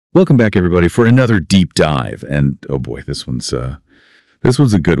Welcome back, everybody, for another deep dive. And oh boy, this one's a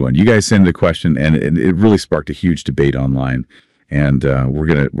good one. You guys sent a question, and it really sparked a huge debate online. And we're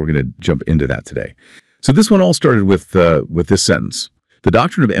gonna jump into that today. So this one all started with this sentence: "The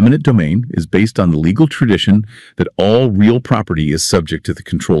doctrine of eminent domain is based on the legal tradition that all real property is subject to the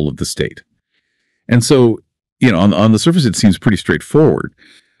control of the state." And so, on the surface, it seems pretty straightforward.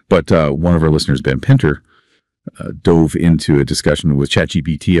 But one of our listeners, BenPinter, dove into a discussion with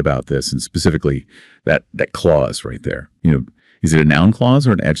ChatGPT about this, and specifically that clause right there. Is it a noun clause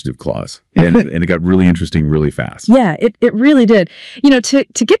or an adjective clause? And it got really interesting really fast. Yeah, it really did. To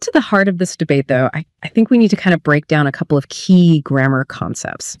get to the heart of this debate, though, I think we need to kind of break down a couple of key grammar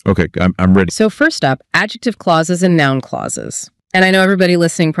concepts. Okay, I'm ready. So first up, adjective clauses and noun clauses. And I know everybody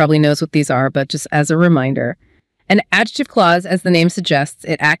listening probably knows what these are, but just as a reminder, an adjective clause, as the name suggests,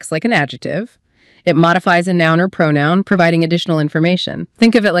 it acts like an adjective. It modifies a noun or pronoun, providing additional information.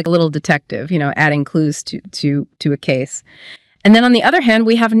 Think of it like a little detective, adding clues to a case. And then on the other hand,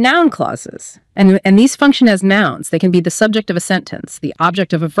 we have noun clauses. And these function as nouns. They can be the subject of a sentence, the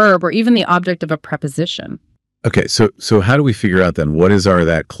object of a verb, or even the object of a preposition. Okay, so how do we figure out then what is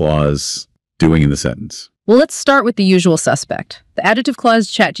that clause doing in the sentence? Well, let's start with the usual suspect. The adjective clause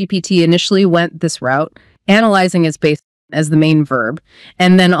ChatGPT initially went this route, analyzing its base as the main verb,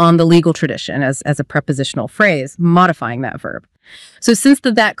 and then on the legal tradition as a prepositional phrase, modifying that verb. So since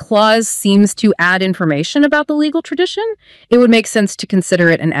that clause seems to add information about the legal tradition, it would make sense to consider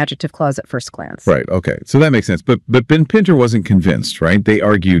it an adjective clause at first glance. Right, okay. So that makes sense. But BenPinter wasn't convinced, right? They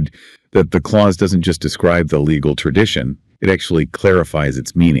argued that the clause doesn't just describe the legal tradition, it actually clarifies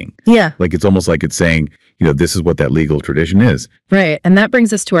its meaning. Yeah. Like it's almost like it's saying, this is what that legal tradition is. Right, and that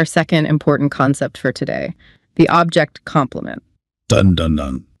brings us to our second important concept for today. The object complement. Dun, dun,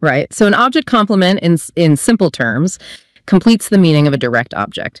 dun. Right. So an object complement, in simple terms, completes the meaning of a direct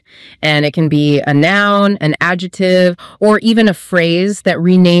object. And it can be a noun, an adjective, or even a phrase that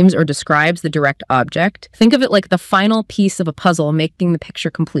renames or describes the direct object. Think of it like the final piece of a puzzle, making the picture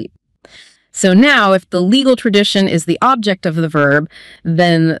complete. So now, if the legal tradition is the object of the verb,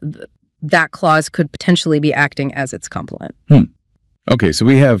 then that clause could potentially be acting as its complement. Okay, so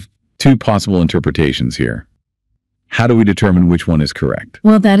we have two possible interpretations here. How do we determine which one is correct?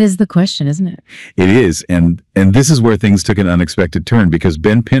 Well, that is the question, isn't it? It is, and this is where things took an unexpected turn, because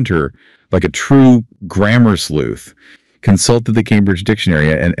BenPinter, like a true grammar sleuth, consulted the Cambridge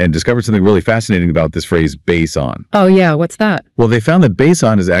Dictionary and discovered something really fascinating about this phrase, base on. Oh yeah, what's that? Well, they found that base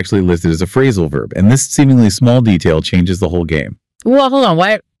on is actually listed as a phrasal verb, and this seemingly small detail changes the whole game. Well, hold on,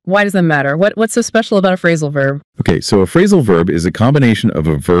 why does that matter? What's so special about a phrasal verb? Okay, so a phrasal verb is a combination of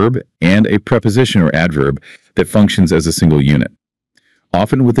a verb and a preposition or adverb that functions as a single unit,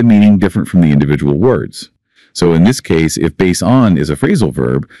 often with a meaning different from the individual words. So in this case, if base on is a phrasal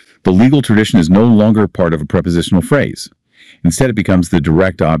verb, the legal tradition is no longer part of a prepositional phrase. Instead, it becomes the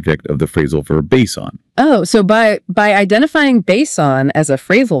direct object of the phrasal verb base on. Oh, so by identifying base on as a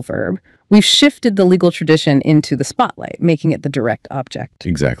phrasal verb, we've shifted the legal tradition into the spotlight, making it the direct object.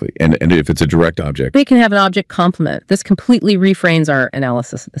 Exactly. And if it's a direct object, we can have an object complement. This completely reframes our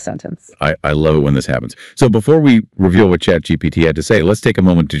analysis of the sentence. I love it when this happens. So before we reveal what ChatGPT had to say, let's take a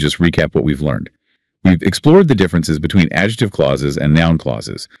moment to just recap what we've learned. We've explored the differences between adjective clauses and noun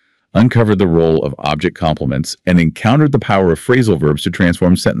clauses, uncovered the role of object complements, and encountered the power of phrasal verbs to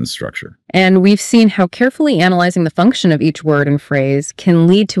transform sentence structure. And we've seen how carefully analyzing the function of each word and phrase can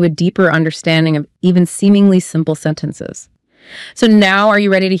lead to a deeper understanding of even seemingly simple sentences. So now, are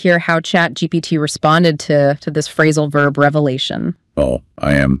you ready to hear how ChatGPT responded to this phrasal verb revelation? Oh,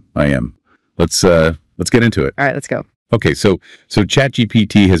 I am. Let's get into it. All right, let's go. Okay, so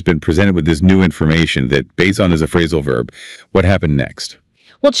ChatGPT has been presented with this new information that base on is a phrasal verb. What happened next?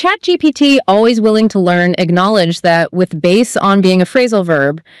 Well, ChatGPT, always willing to learn, acknowledged that with base on being a phrasal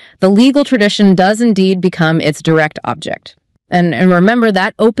verb, the legal tradition does indeed become its direct object. And remember,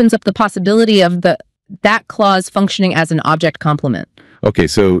 that opens up the possibility of that clause functioning as an object complement. Okay,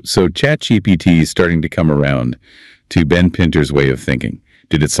 so ChatGPT is starting to come around to BenPinter's way of thinking.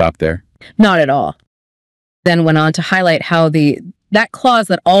 Did it stop there? Not at all. Then went on to highlight how that clause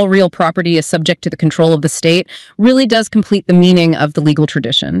that all real property is subject to the control of the state really does complete the meaning of the legal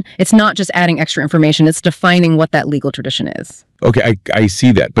tradition. It's not just adding extra information, it's defining what that legal tradition is. Okay, I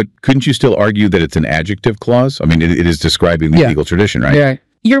see that, but couldn't you still argue that it's an adjective clause? I mean, it is describing the legal tradition, right? Yeah.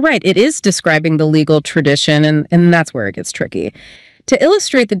 You're right, it is describing the legal tradition, and that's where it gets tricky. To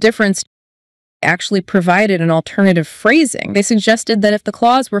illustrate the difference, actually provided an alternative phrasing. They suggested that if the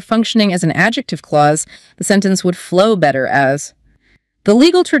clause were functioning as an adjective clause, the sentence would flow better as, "The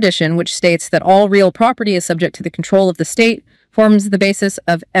legal tradition, which states that all real property is subject to the control of the state, forms the basis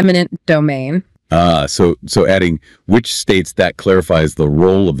of eminent domain. So adding which states that clarifies the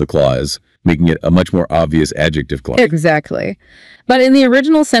role of the clause, making it a much more obvious adjective clause. Exactly. But in the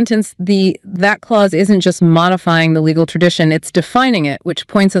original sentence, that clause isn't just modifying the legal tradition, it's defining it, which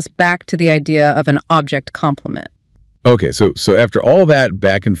points us back to the idea of an object complement. Okay, so after all that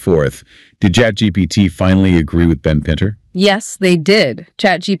back and forth, did ChatGPT finally agree with BenPinter? Yes, they did.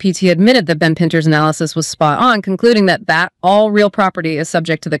 ChatGPT admitted that BenPinter's analysis was spot on, concluding that all real property is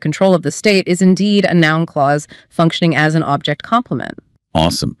subject to the control of the state is indeed a noun clause functioning as an object complement.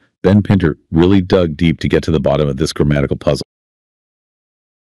 Awesome. BenPinter really dug deep to get to the bottom of this grammatical puzzle.